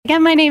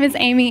Again, my name is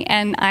Amy,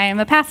 and I am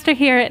a pastor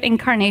here at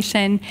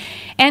Incarnation.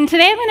 And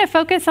today I'm going to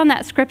focus on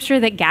that scripture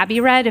that Gabby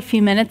read a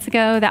few minutes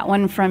ago, that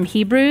one from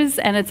Hebrews,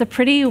 and it's a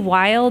pretty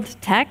wild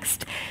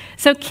text.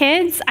 So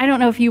kids, I don't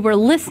know if you were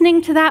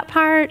listening to that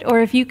part,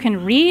 or if you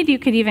can read, you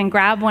could even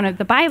grab one of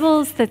the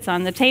Bibles that's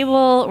on the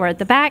table or at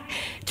the back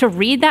to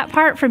read that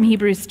part from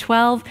Hebrews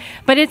 12.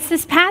 But it's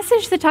this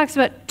passage that talks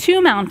about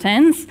two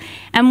mountains,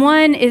 and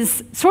one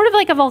is sort of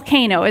like a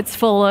volcano. It's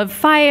full of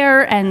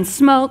fire and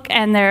smoke,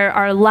 and there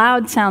are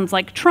loud sounds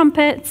like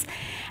trumpets.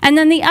 And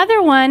then the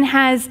other one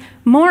has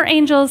more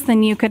angels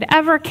than you could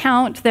ever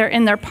count. They're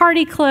in their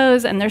party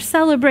clothes and they're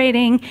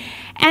celebrating.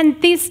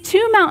 And these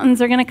two mountains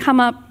are going to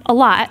come up a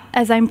lot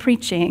as I'm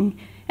preaching.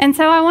 And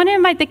so I want to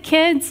invite the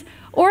kids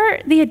or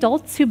the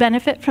adults who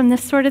benefit from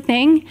this sort of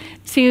thing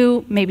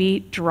to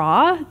maybe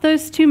draw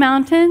those two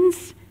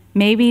mountains,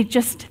 maybe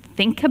just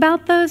think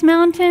about those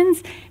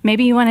mountains.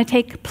 Maybe you want to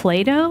take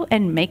Play-Doh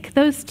and make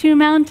those two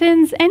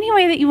mountains. Any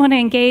way that you want to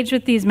engage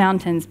with these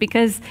mountains,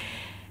 because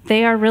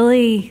they are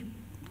really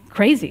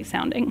crazy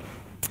sounding.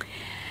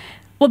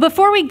 Well,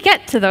 before we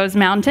get to those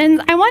mountains,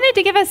 I wanted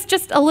to give us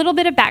just a little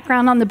bit of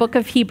background on the book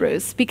of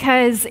Hebrews,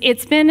 because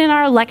it's been in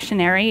our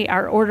lectionary,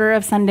 our order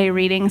of Sunday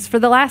readings, for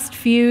the last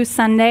few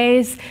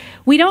Sundays.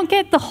 We don't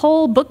get the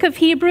whole book of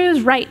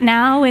Hebrews right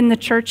now in the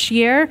church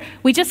year.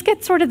 We just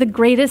get sort of the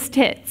greatest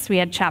hits. We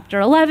had chapter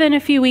 11 a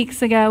few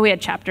weeks ago. We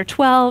had chapter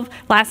 12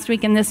 last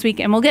week and this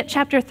week, and we'll get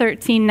chapter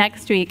 13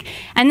 next week.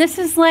 And this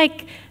is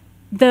like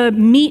the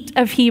meat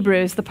of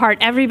Hebrews, the part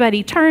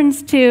everybody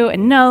turns to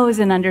and knows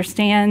and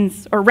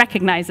understands, or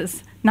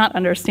recognizes, not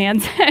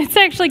understands. It's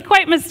actually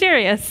quite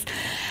mysterious.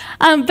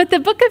 But the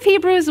book of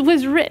Hebrews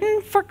was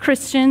written for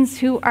Christians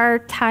who are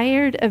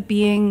tired of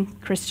being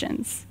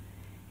Christians.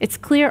 It's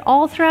clear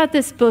all throughout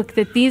this book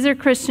that these are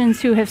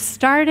Christians who have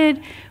started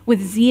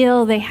with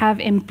zeal. They have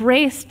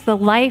embraced the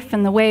life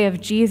and the way of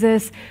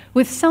Jesus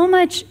with so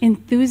much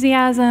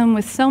enthusiasm,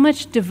 with so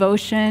much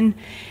devotion.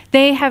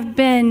 They have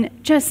been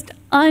just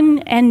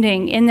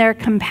unending in their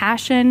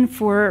compassion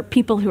for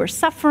people who are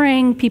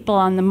suffering, people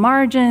on the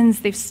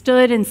margins. They've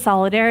stood in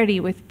solidarity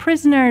with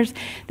prisoners.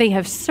 They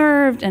have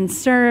served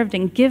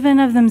and given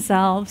of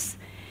themselves.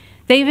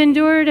 They've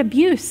endured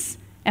abuse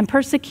and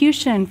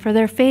persecution for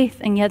their faith,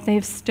 and yet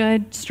they've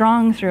stood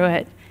strong through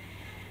it.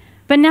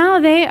 But now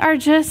they are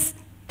just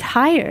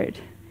tired.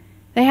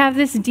 They have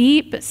this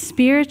deep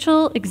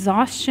spiritual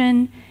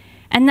exhaustion,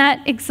 and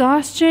that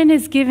exhaustion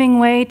is giving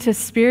way to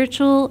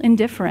spiritual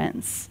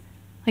indifference.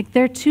 Like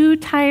they're too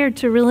tired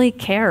to really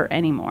care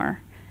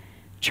anymore.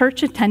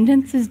 Church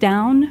attendance is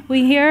down,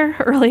 we hear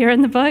earlier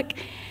in the book.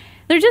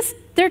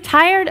 They're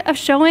tired of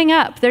showing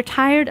up. They're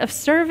tired of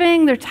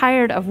serving. They're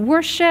tired of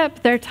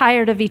worship. They're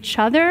tired of each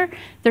other.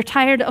 They're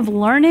tired of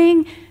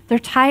learning. They're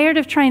tired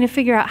of trying to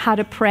figure out how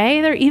to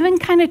pray. They're even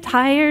kind of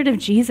tired of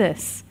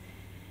Jesus.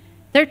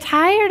 They're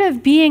tired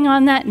of being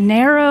on that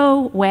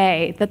narrow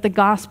way that the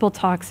gospel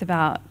talks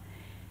about.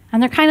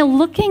 And they're kind of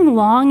looking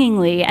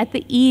longingly at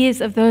the ease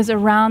of those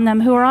around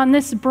them who are on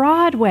this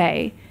broad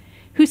way,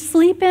 who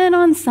sleep in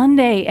on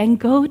Sunday and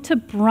go to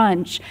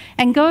brunch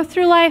and go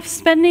through life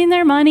spending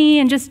their money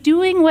and just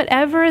doing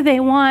whatever they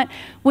want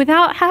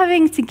without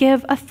having to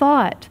give a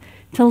thought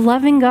to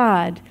loving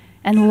God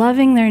and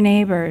loving their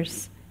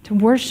neighbors, to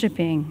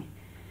worshiping.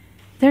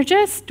 They're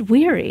just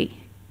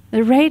weary.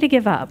 They're ready to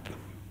give up.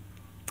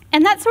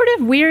 And that sort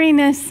of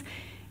weariness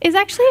is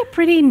actually a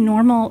pretty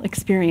normal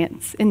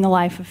experience in the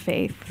life of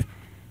faith.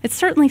 It's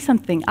certainly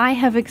something I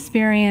have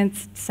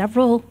experienced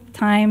several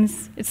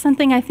times. It's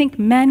something I think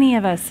many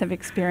of us have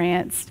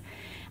experienced.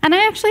 And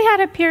I actually had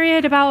a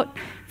period about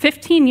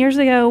 15 years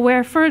ago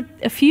where for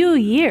a few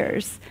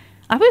years,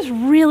 I was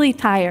really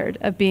tired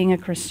of being a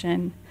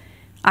Christian.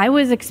 I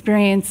was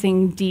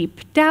experiencing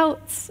deep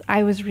doubts.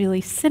 I was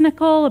really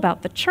cynical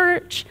about the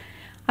church.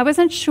 I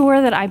wasn't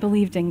sure that I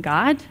believed in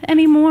God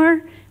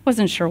anymore.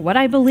 Wasn't sure what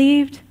I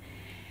believed.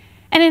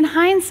 And in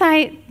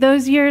hindsight,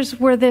 those years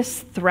were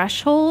this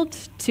threshold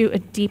to a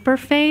deeper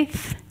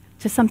faith,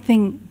 to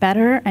something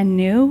better and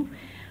new.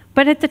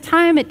 But at the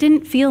time, it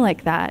didn't feel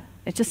like that.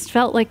 It just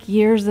felt like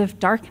years of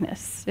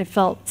darkness. It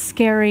felt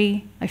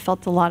scary. I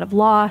felt a lot of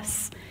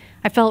loss.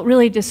 I felt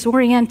really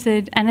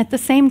disoriented. And at the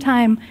same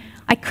time,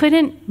 I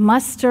couldn't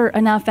muster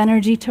enough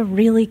energy to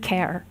really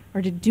care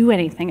or to do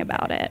anything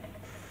about it.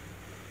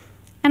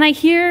 And I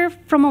hear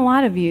from a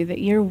lot of you that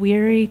you're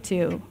weary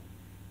too.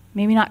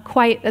 Maybe not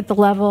quite at the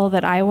level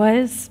that I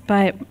was,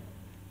 but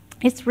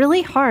it's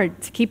really hard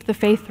to keep the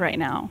faith right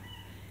now.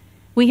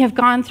 We have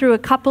gone through a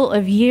couple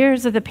of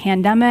years of the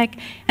pandemic,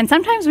 and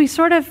sometimes we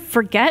sort of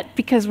forget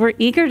because we're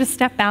eager to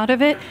step out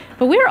of it,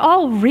 but we're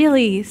all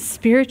really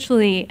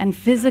spiritually and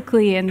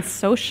physically and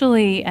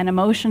socially and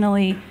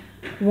emotionally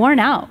worn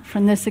out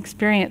from this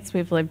experience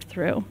we've lived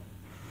through.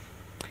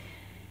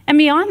 And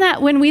beyond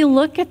that, when we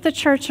look at the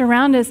church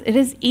around us, it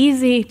is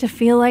easy to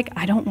feel like,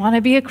 I don't want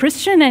to be a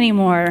Christian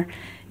anymore.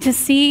 To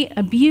see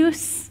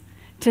abuse,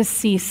 to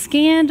see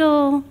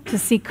scandal, to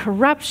see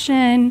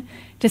corruption,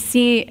 to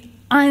see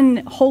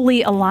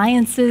unholy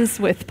alliances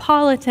with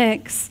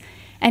politics,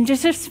 and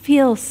just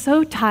feel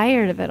so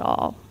tired of it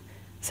all,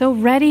 so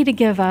ready to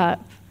give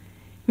up.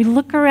 We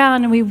look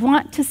around and we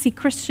want to see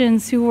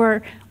Christians who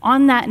are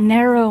on that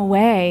narrow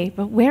way,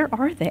 but where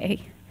are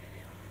they?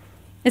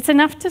 It's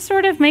enough to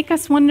sort of make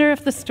us wonder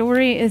if the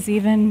story is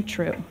even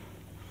true.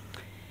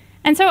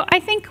 And so I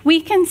think we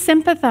can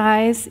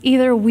sympathize,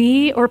 either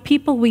we or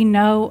people we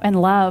know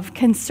and love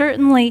can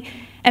certainly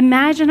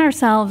imagine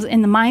ourselves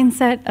in the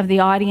mindset of the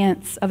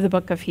audience of the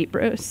book of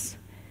Hebrews.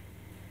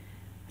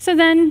 So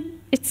then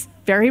it's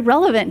very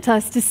relevant to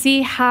us to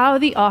see how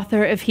the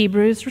author of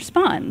Hebrews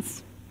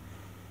responds.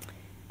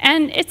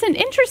 And it's an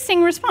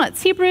interesting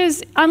response.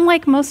 Hebrews,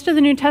 unlike most of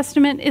the New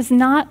Testament, is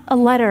not a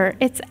letter.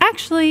 It's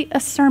actually a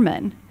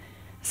sermon.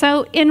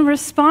 So in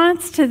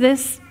response to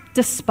this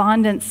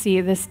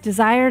despondency, this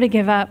desire to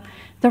give up,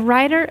 the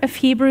writer of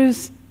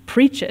Hebrews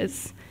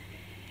preaches.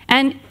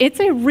 And it's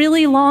a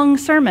really long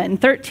sermon,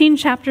 13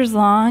 chapters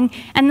long,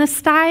 and the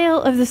style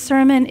of the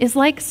sermon is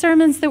like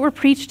sermons that were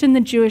preached in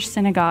the Jewish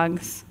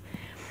synagogues.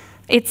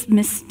 It's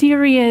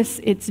mysterious,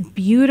 it's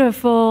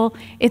beautiful,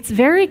 it's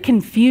very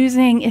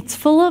confusing, it's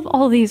full of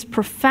all these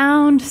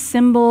profound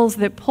symbols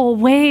that pull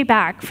way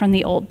back from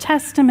the Old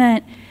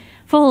Testament,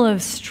 full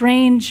of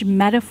strange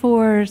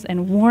metaphors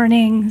and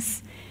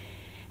warnings.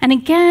 And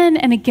again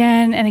and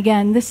again and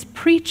again, this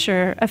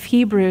preacher of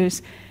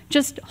Hebrews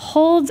just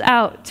holds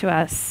out to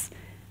us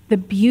the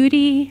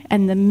beauty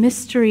and the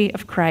mystery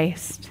of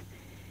Christ,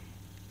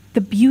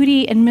 the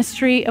beauty and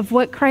mystery of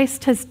what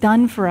Christ has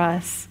done for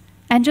us,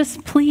 and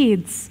just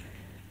pleads,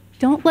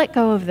 don't let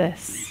go of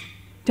this.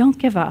 Don't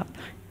give up.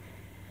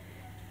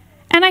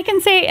 And I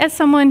can say, as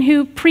someone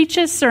who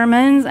preaches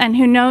sermons and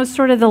who knows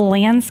sort of the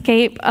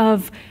landscape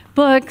of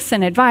books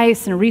and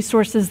advice and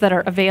resources that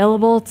are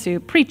available to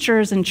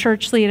preachers and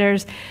church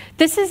leaders,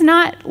 this is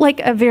not like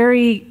a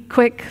very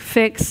quick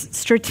fix,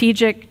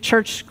 strategic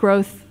church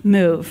growth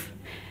move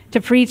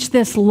to preach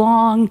this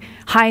long,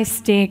 high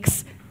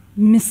stakes,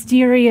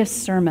 mysterious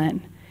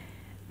sermon.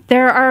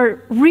 There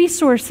are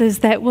resources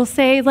that will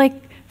say, like,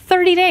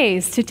 30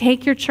 days to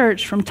take your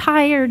church from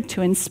tired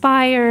to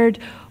inspired,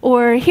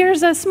 or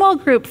here's a small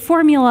group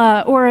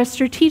formula or a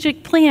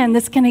strategic plan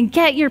that's going to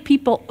get your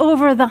people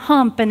over the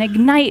hump and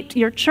ignite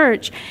your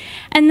church.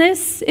 And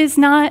this is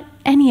not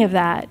any of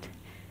that.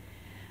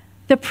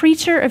 The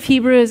preacher of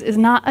Hebrews is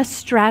not a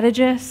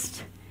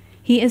strategist.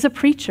 He is a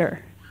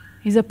preacher.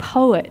 He's a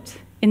poet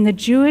in the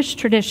Jewish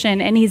tradition,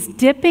 and he's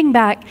dipping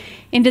back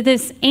into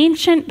this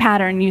ancient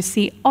pattern you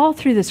see all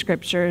through the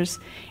scriptures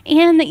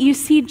and that you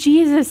see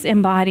Jesus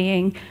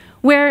embodying,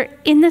 where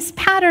in this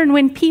pattern,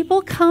 when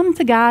people come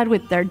to God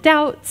with their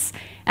doubts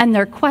and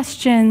their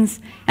questions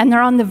and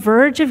they're on the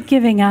verge of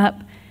giving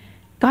up,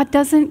 God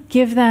doesn't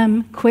give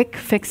them quick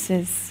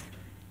fixes.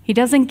 He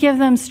doesn't give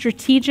them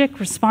strategic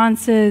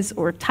responses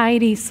or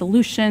tidy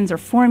solutions or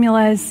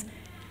formulas.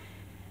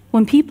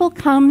 When people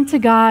come to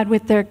God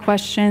with their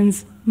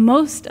questions,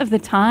 most of the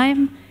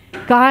time,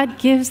 God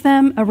gives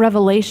them a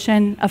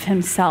revelation of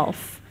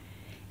himself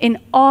in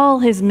all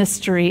his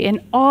mystery,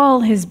 in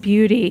all his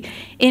beauty,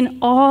 in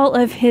all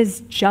of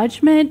his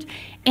judgment,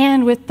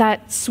 and with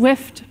that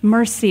swift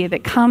mercy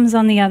that comes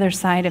on the other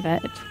side of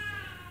it.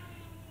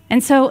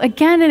 And so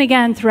again and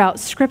again throughout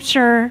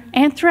Scripture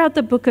and throughout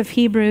the book of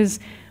Hebrews,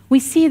 we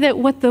see that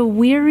what the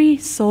weary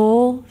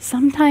soul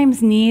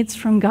sometimes needs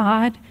from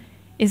God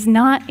is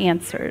not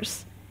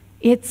answers.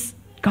 It's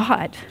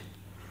God.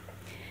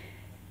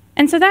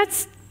 And so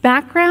that's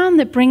background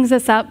that brings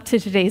us up to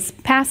today's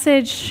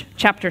passage,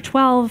 chapter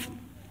 12.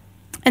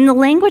 And the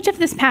language of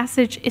this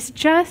passage is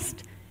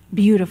just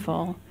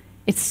beautiful.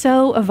 It's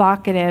so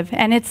evocative,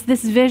 and it's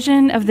this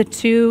vision of the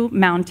two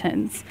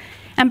mountains.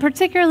 And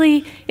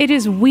particularly, it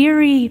is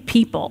weary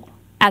people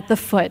at the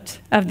foot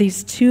of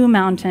these two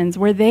mountains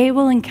where they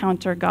will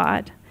encounter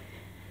God.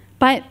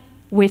 But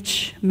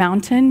which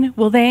mountain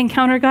will they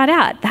encounter God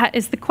at? That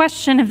is the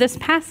question of this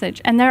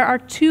passage. And there are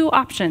two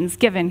options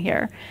given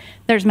here.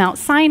 There's Mount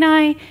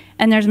Sinai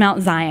and there's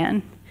Mount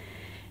Zion.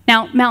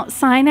 Now, Mount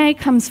Sinai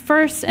comes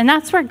first, and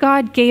that's where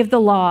God gave the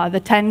law, the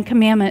 10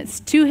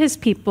 Commandments, to his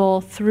people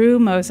through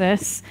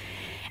Moses.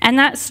 And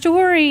that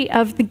story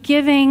of the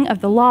giving of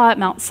the law at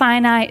Mount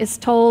Sinai is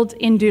told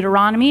in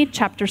Deuteronomy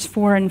chapters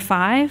 4 and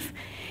 5.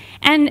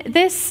 And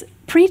this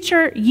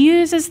preacher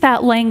uses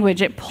that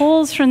language. It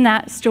pulls from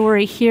that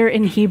story here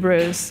in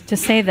Hebrews to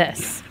say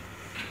this: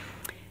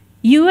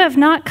 "You have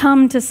not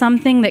come to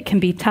something that can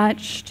be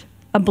touched,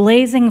 a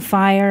blazing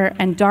fire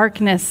and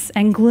darkness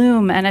and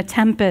gloom and a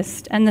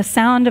tempest and the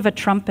sound of a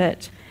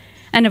trumpet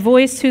and a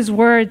voice whose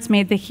words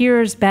made the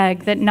hearers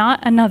beg that not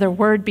another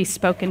word be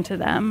spoken to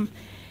them.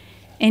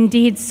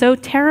 Indeed, so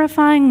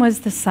terrifying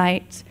was the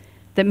sight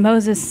that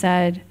Moses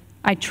said,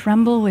 'I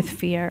tremble with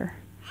fear.'"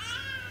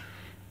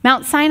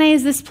 Mount Sinai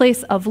is this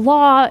place of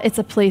law. It's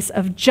a place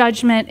of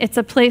judgment. It's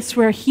a place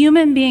where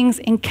human beings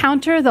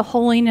encounter the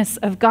holiness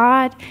of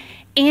God,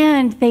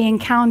 and they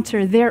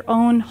encounter their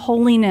own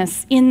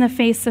holiness in the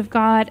face of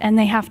God, and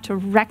they have to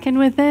reckon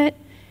with it,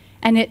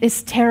 and it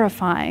is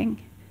terrifying.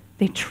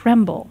 They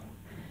tremble.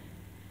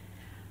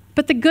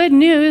 But the good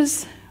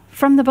news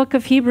from the book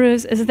of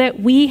Hebrews is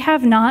that we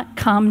have not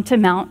come to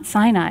Mount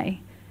Sinai.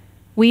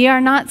 We are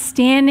not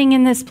standing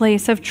in this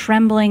place of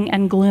trembling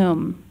and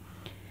gloom.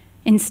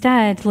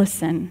 Instead,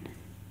 listen.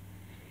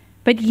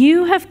 But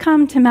you have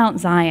come to Mount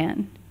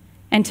Zion,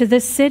 and to the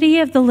city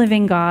of the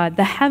living God,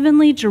 the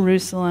heavenly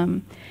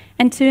Jerusalem,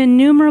 and to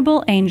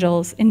innumerable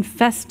angels in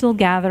festal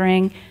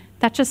gathering,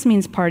 that just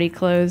means party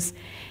clothes,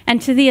 and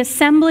to the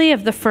assembly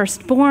of the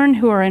firstborn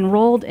who are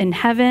enrolled in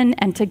heaven,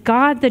 and to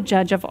God the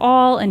judge of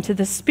all, and to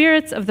the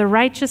spirits of the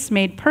righteous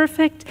made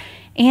perfect,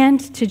 and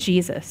to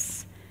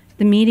Jesus,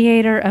 the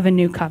mediator of a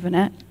new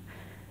covenant.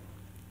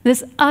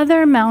 This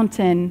other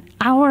mountain,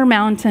 our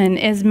mountain,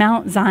 is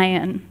Mount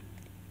Zion.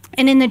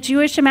 And in the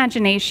Jewish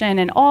imagination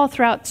and all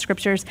throughout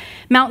scriptures,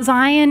 Mount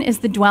Zion is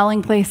the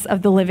dwelling place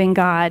of the living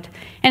God.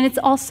 And it's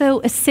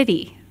also a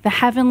city, the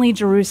heavenly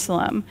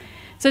Jerusalem.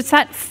 So it's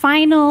that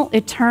final,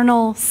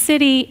 eternal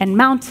city and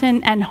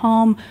mountain and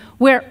home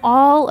where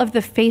all of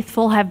the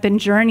faithful have been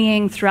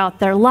journeying throughout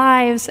their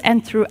lives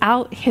and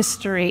throughout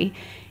history.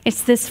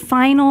 It's this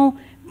final,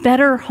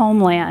 better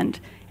homeland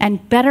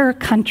and better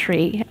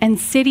country and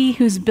city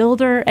whose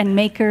builder and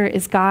maker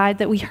is God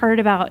that we heard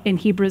about in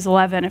Hebrews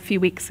 11 a few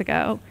weeks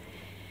ago.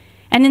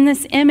 And in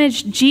this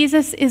image,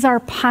 Jesus is our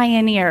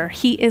pioneer.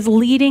 He is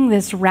leading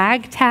this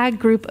ragtag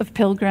group of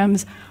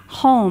pilgrims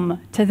home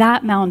to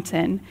that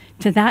mountain,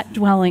 to that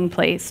dwelling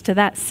place, to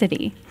that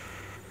city.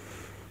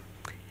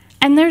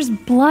 And there's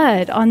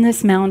blood on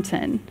this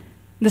mountain,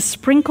 the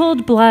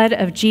sprinkled blood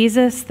of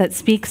Jesus that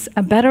speaks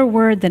a better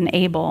word than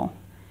Abel.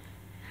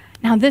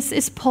 Now, this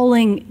is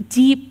pulling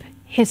deep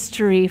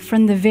history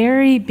from the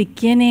very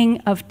beginning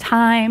of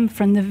time,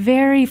 from the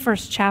very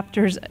first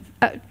chapters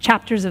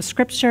of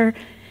Scripture.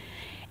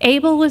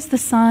 Abel was the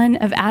son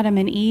of Adam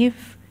and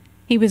Eve.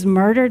 He was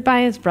murdered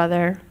by his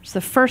brother. It's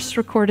the first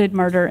recorded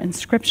murder in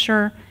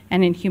Scripture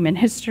and in human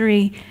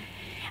history.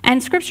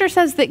 And Scripture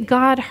says that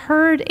God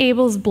heard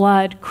Abel's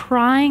blood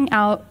crying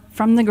out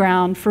from the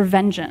ground for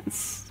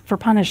vengeance, for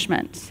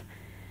punishment.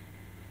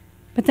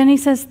 But then he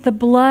says the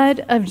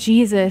blood of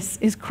Jesus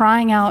is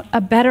crying out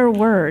a better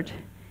word.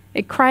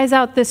 It cries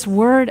out this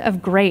word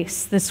of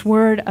grace, this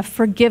word of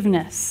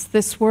forgiveness,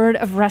 this word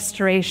of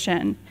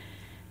restoration,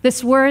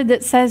 this word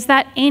that says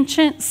that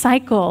ancient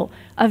cycle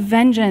of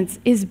vengeance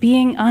is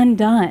being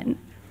undone.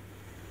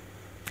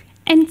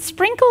 And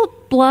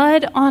sprinkled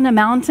blood on a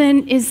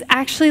mountain is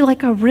actually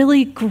like a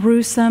really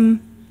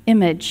gruesome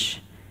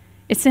image.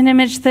 It's an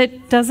image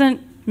that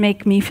doesn't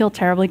make me feel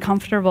terribly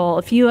comfortable.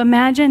 If you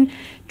imagine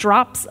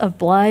drops of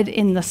blood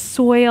in the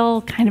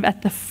soil, kind of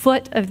at the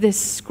foot of this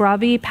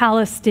scrubby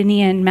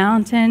Palestinian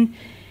mountain.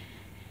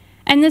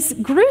 And this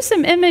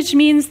gruesome image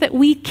means that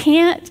we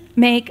can't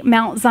make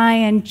Mount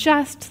Zion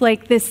just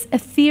like this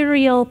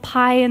ethereal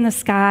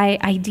pie-in-the-sky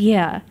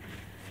idea.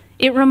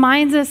 It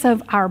reminds us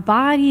of our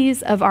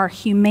bodies, of our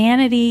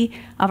humanity,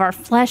 of our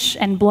flesh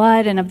and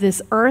blood, and of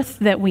this earth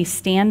that we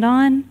stand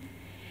on.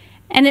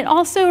 And it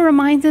also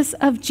reminds us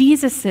of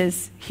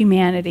Jesus's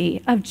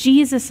humanity, of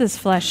Jesus's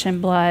flesh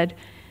and blood,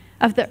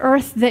 of the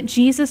earth that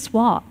Jesus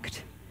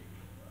walked.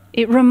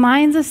 It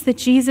reminds us that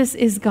Jesus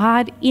is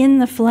God in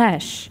the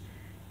flesh,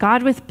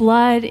 God with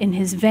blood in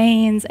his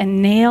veins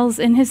and nails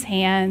in his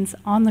hands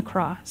on the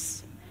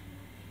cross.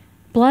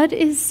 Blood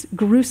is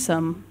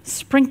gruesome.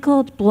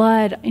 Sprinkled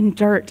blood in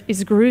dirt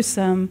is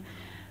gruesome.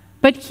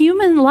 But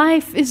human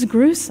life is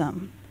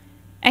gruesome.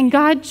 And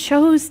God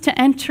chose to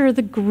enter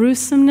the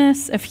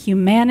gruesomeness of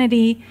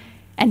humanity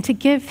and to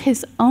give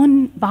his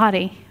own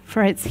body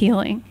for its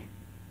healing.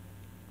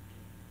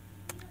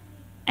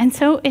 And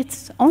so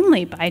it's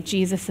only by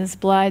Jesus'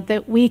 blood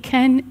that we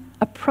can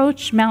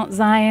approach Mount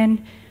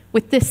Zion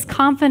with this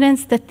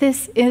confidence that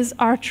this is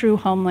our true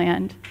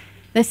homeland.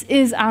 This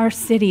is our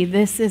city.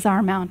 This is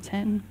our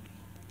mountain.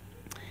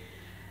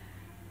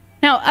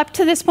 Now, up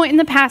to this point in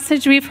the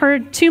passage, we've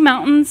heard two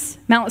mountains,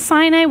 Mount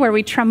Sinai, where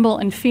we tremble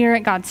in fear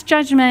at God's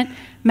judgment,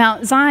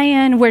 Mount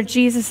Zion, where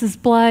Jesus'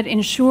 blood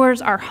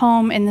ensures our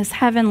home in this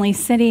heavenly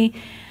city.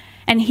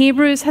 And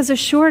Hebrews has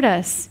assured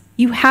us,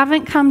 you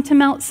haven't come to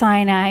Mount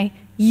Sinai,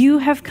 you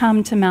have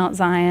come to Mount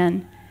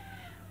Zion.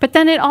 But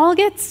then it all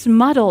gets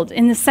muddled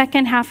in the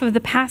second half of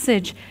the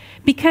passage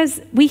because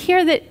we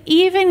hear that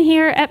even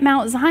here at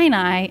Mount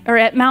Sinai, or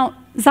at Mount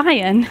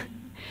Zion,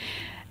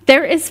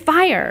 there is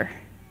fire.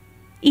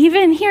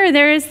 Even here,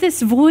 there is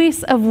this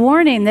voice of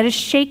warning that is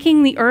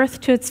shaking the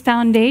earth to its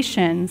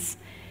foundations.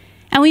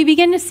 And we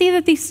begin to see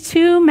that these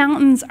two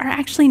mountains are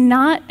actually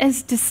not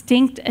as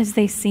distinct as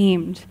they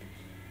seemed.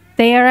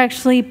 They are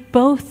actually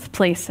both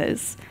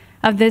places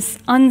of this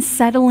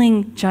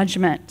unsettling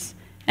judgment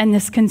and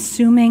this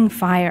consuming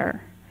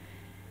fire.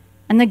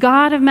 And the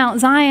God of Mount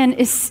Zion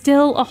is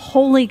still a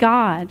holy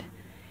God.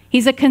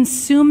 He's a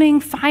consuming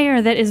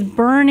fire that is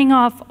burning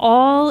off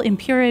all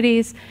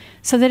impurities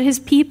so that his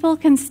people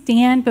can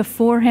stand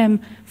before him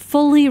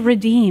fully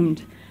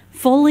redeemed,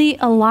 fully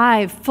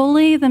alive,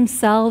 fully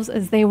themselves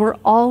as they were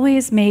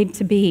always made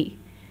to be.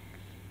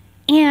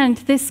 And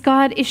this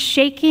God is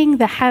shaking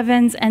the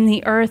heavens and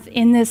the earth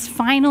in this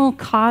final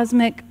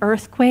cosmic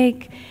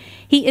earthquake.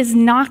 He is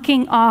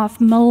knocking off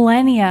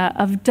millennia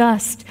of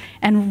dust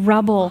and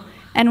rubble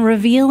and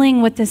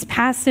revealing what this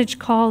passage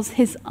calls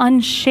his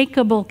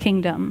unshakable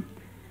kingdom.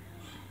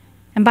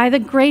 And by the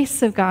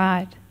grace of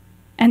God,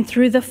 and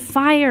through the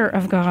fire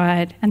of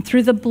God, and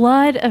through the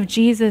blood of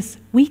Jesus,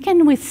 we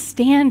can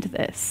withstand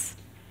this.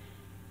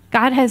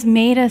 God has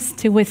made us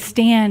to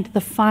withstand the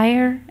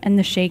fire and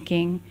the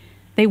shaking.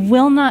 They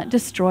will not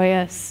destroy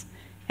us,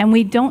 and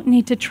we don't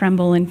need to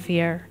tremble in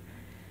fear.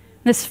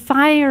 This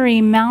fiery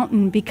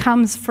mountain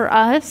becomes for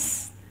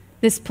us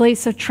this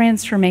place of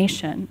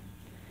transformation,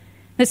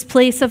 this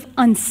place of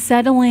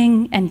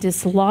unsettling and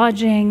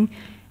dislodging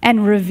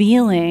and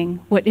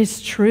revealing what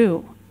is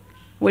true,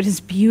 what is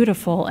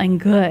beautiful and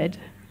good,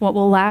 what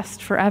will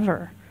last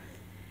forever.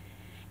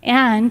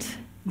 And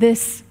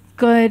this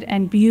good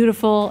and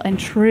beautiful and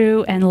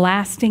true and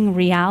lasting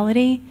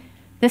reality,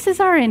 this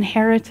is our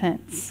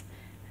inheritance.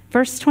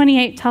 Verse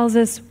 28 tells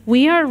us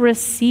we are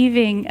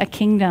receiving a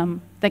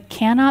kingdom that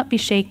cannot be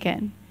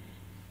shaken.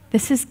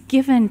 This is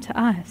given to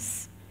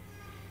us.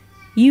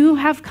 You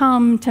have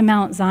come to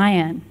Mount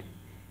Zion,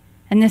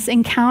 and this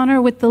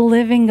encounter with the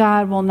living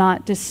God will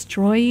not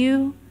destroy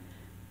you,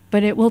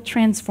 but it will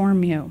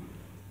transform you.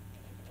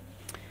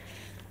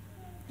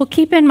 Well,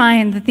 keep in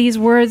mind that these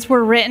words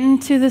were written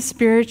to the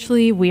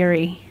spiritually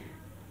weary,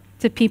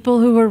 to people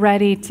who were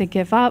ready to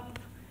give up,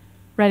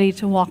 ready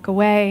to walk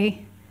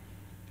away,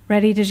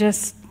 ready to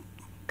just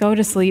go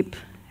to sleep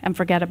and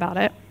forget about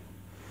it.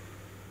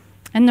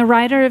 And the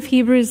writer of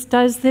Hebrews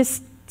does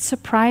this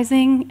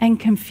surprising and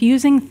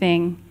confusing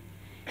thing.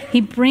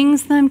 He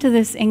brings them to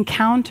this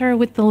encounter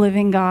with the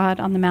living God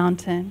on the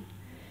mountain.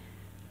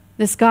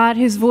 This God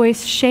whose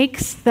voice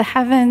shakes the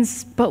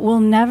heavens but will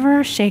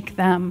never shake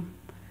them.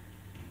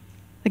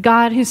 The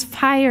God whose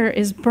fire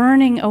is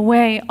burning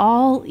away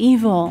all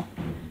evil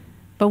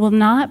but will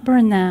not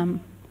burn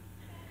them.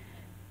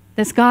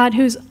 This God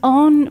whose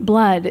own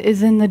blood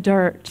is in the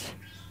dirt,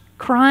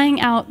 crying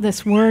out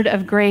this word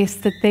of grace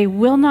that they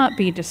will not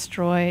be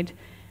destroyed.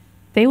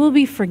 They will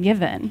be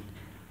forgiven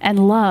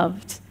and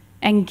loved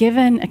and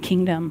given a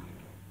kingdom.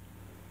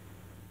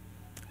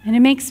 And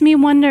it makes me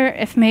wonder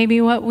if maybe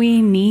what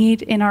we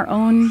need in our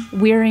own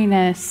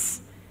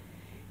weariness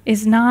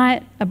is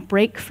not a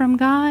break from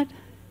God,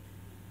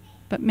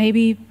 but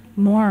maybe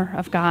more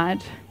of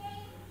God.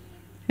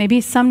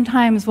 Maybe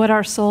sometimes what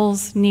our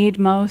souls need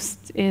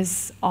most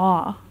is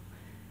awe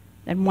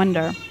and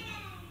wonder.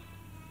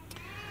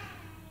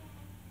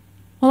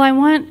 Well, I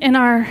want in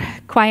our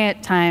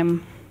quiet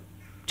time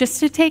just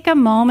to take a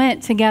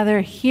moment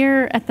together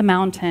here at the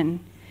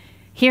mountain,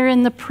 here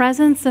in the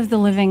presence of the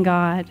living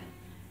God.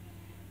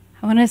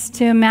 I want us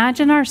to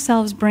imagine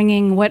ourselves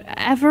bringing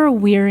whatever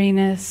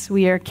weariness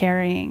we are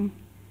carrying,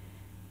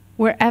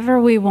 wherever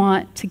we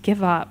want to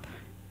give up,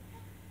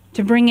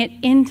 to bring it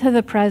into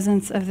the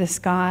presence of this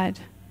God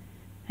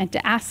and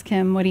to ask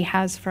him what he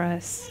has for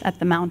us at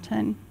the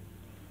mountain.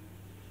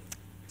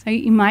 So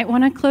you might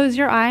want to close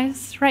your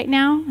eyes right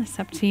now. It's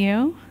up to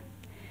you.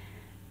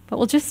 But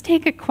we'll just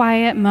take a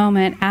quiet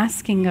moment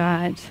asking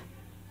God,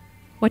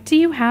 what do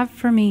you have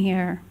for me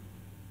here?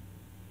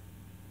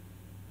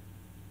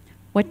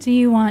 What do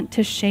you want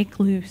to shake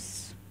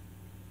loose?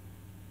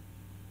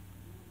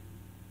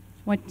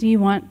 What do you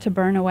want to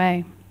burn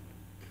away?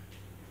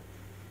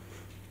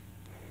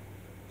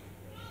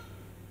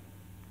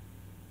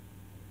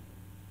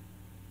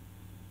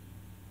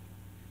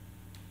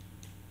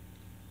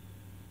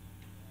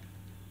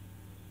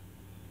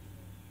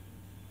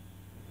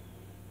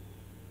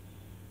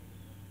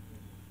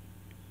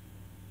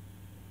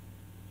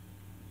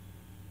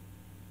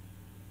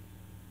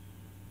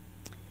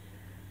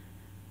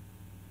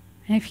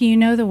 And if you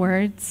know the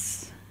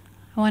words,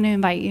 I want to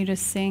invite you to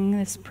sing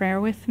this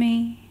prayer with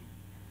me.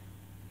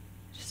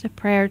 Just a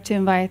prayer to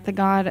invite the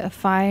God of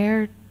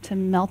fire to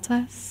melt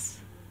us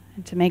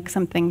and to make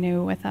something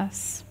new with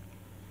us.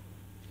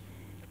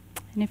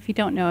 And if you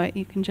don't know it,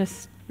 you can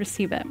just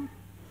receive it.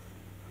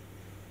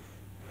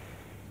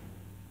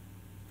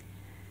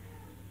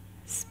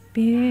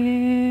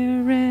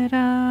 Spirit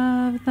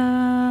of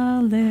the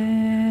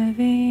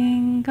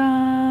living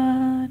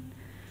God,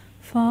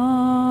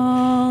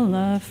 fall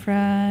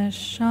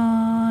afresh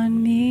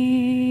on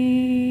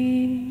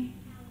me.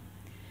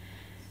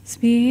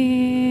 Spirit